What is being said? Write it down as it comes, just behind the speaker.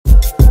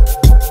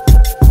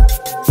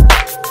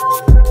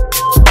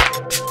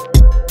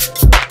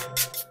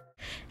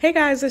Hey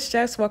guys, it's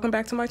Jess. Welcome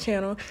back to my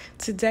channel.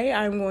 Today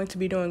I'm going to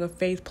be doing a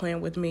faith plan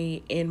with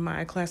me in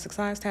my classic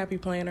sized happy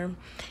planner.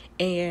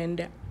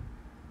 And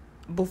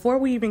before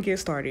we even get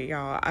started,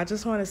 y'all, I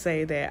just want to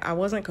say that I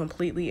wasn't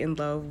completely in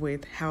love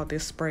with how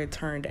this spread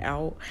turned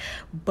out,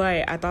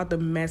 but I thought the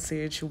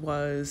message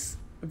was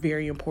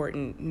very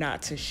important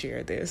not to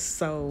share this.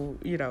 So,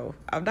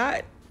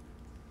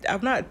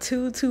 I'm not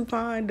too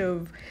fond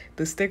of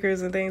the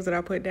stickers and things that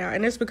I put down,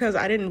 and it's because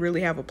I didn't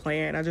really have a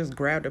plan. I just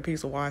grabbed a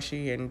piece of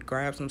washi and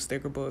grabbed some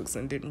sticker books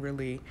and didn't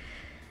really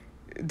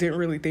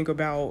think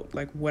about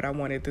like what I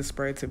wanted this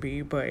spread to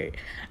be. But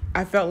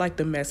I felt like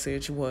the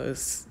message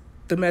was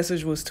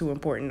too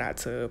important not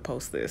to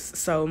post this.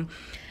 So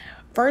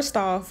first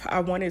off,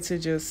 I wanted to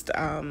just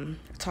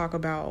talk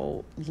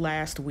about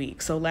last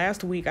week. So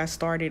last week I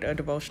started a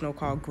devotional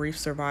called Grief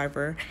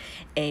Survivor,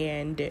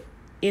 and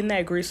in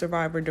that Grief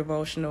Survivor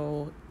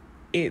devotional,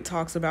 it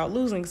talks about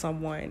losing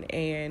someone,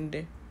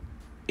 and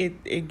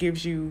it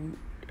gives you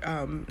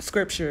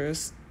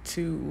scriptures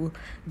to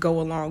go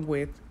along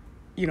with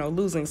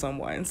losing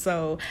someone.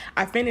 So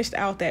I finished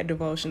out that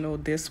devotional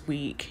this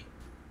week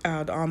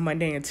on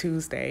Monday and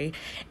Tuesday,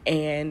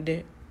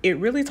 and it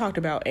really talked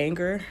about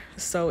anger.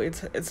 So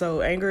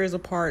anger is a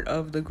part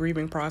of the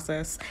grieving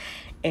process,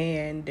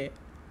 and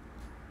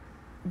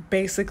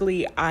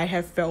basically I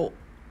have felt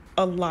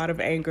a lot of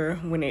anger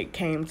when it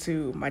came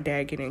to my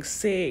dad getting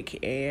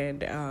sick,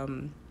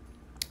 and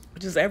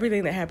just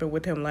everything that happened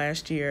with him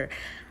last year.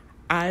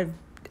 I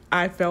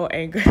felt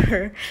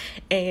anger,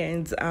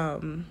 and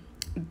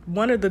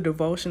one of the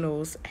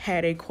devotionals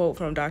had a quote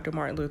from Dr.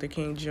 Martin Luther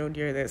King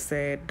Jr. that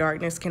said,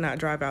 "Darkness cannot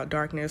drive out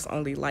darkness,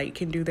 only light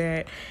can do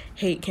that.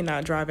 Hate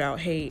cannot drive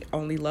out hate,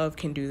 only love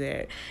can do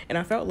that." And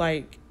I felt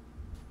like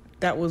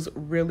that was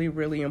really,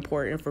 really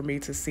important for me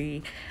to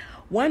see.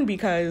 One,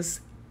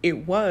 because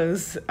it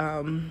was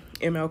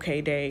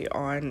MLK Day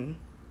on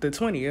the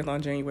 20th, on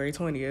January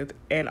 20th,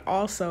 and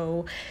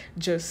also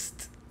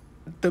just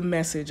the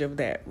message of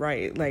that,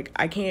 right? Like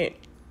I can't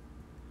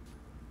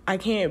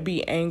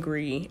be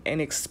angry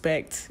and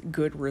expect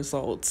good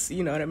results.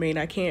 You know what I mean?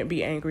 I can't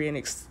be angry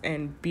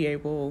and be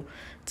able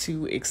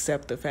to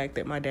accept the fact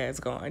that my dad's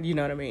gone. You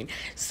know what I mean?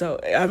 So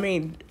I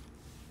mean,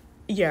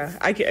 yeah,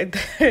 I can.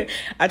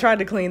 I tried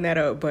to clean that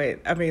up,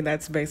 but I mean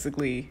that's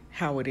basically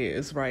how it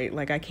is, right?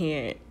 Like I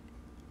can't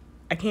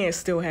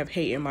still have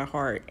hate in my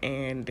heart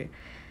and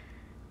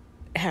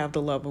have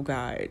the love of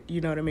God. You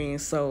know what I mean?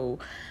 So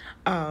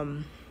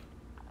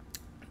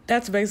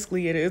that's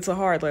basically it. It's a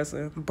hard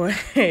lesson, but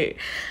it's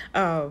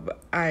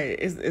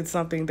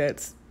something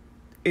that's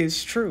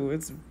is true.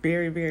 It's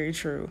very, very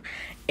true.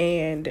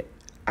 And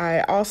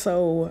I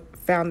also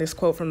found this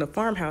quote from the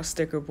Farmhouse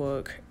sticker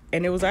book,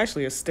 and it was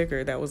actually a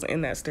sticker that was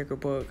in that sticker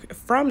book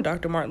from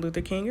Dr. Martin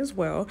Luther King as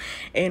well.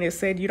 And it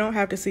said, "You don't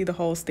have to see the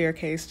whole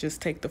staircase,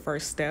 just take the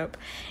first step."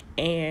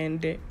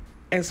 And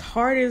as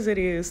hard as it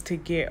is to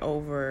get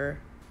over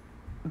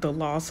the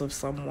loss of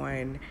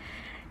someone,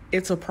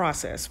 it's a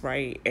process,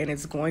 right? And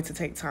it's going to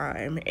take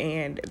time.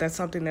 And that's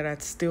something that I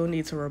still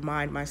need to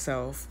remind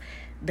myself,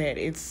 that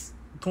it's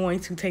going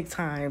to take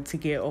time to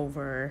get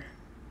over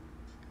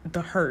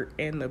the hurt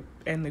and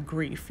the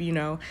grief.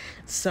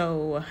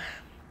 So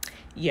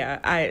yeah,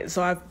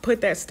 I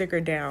put that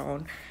sticker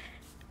down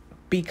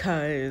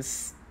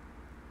because,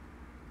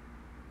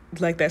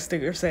 like that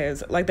sticker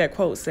says, like that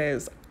quote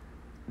says,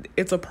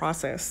 it's a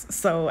process.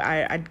 So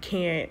I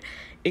can't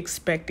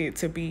expect it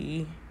to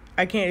be,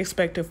 I can't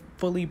expect to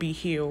fully be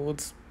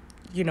healed,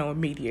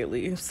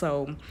 immediately.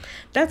 So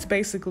that's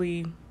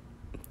basically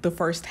the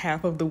first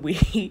half of the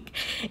week.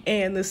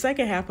 And the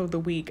second half of the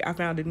week, I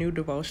found a new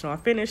devotional. I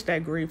finished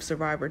that Grief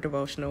Survivor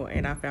devotional,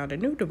 and I found a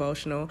new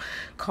devotional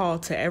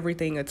called To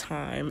Everything a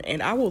Time.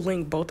 And I will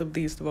link both of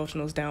these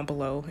devotionals down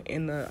below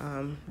in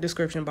the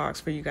description box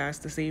for you guys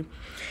to see.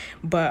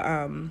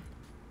 But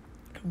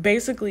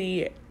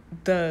basically,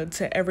 the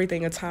To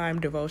Everything a Time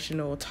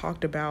devotional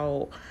talked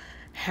about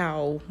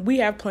how we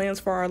have plans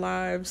for our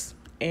lives,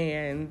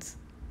 and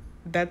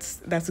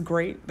that's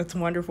great, that's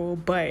wonderful,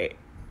 but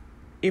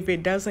if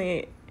it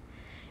doesn't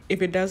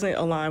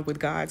align with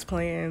God's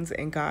plans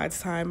and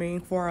God's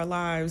timing for our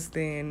lives,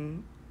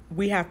 then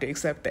we have to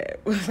accept that.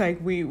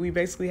 Like we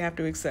basically have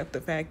to accept the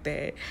fact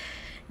that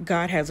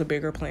God has a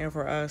bigger plan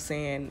for us,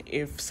 and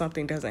if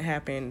something doesn't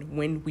happen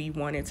when we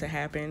want it to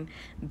happen,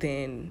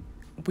 then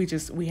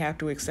we have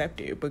to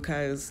accept it,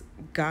 because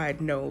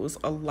God knows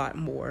a lot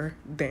more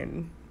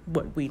than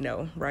what we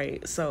know,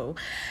 right? So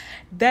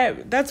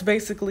that's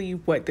basically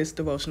what this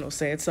devotional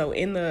said. So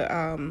in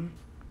the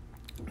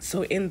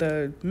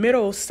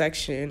middle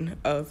section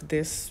of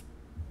this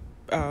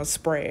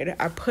spread,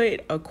 I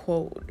put a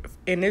quote,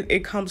 and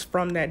it comes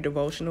from that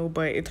devotional,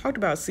 but it talked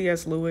about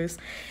C.S. Lewis,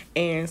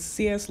 and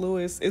C.S.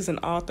 Lewis is an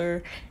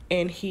author,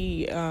 and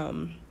he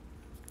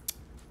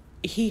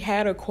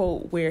had a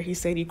quote where he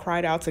said he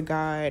cried out to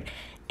God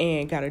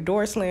and got a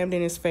door slammed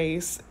in his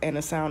face and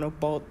a sound of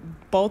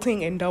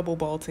bolting and double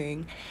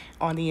bolting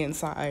on the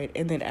inside,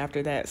 and then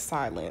after that,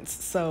 silence.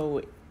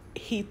 So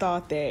he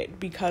thought that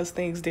because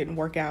things didn't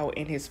work out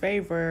in his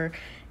favor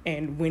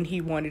and when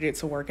he wanted it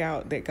to work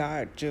out, that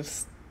God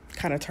just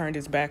kind of turned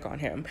his back on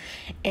him.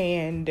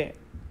 And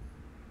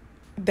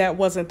that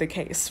wasn't the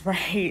case,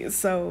 right?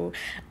 So,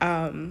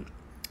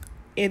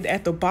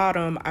 at the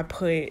bottom, I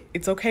put,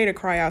 it's okay to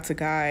cry out to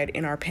God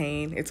in our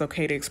pain. It's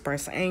okay to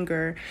express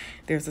anger.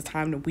 There's a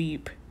time to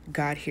weep.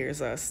 God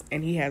hears us,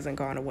 and he hasn't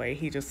gone away.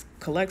 He just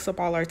collects up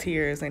all our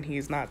tears, and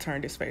he's not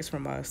turned his face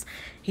from us.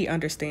 He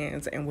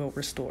understands and will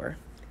restore.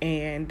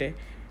 And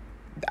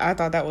I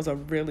thought that was a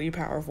really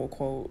powerful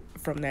quote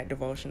from that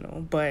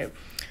devotional. But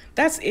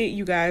that's it,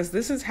 you guys.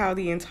 This is how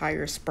the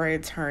entire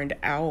spread turned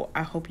out.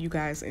 I hope you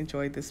guys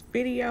enjoyed this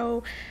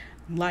video.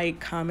 Like,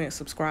 comment,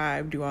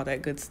 subscribe, do all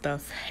that good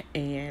stuff,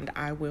 and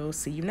I will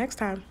see you next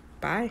time.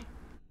 Bye.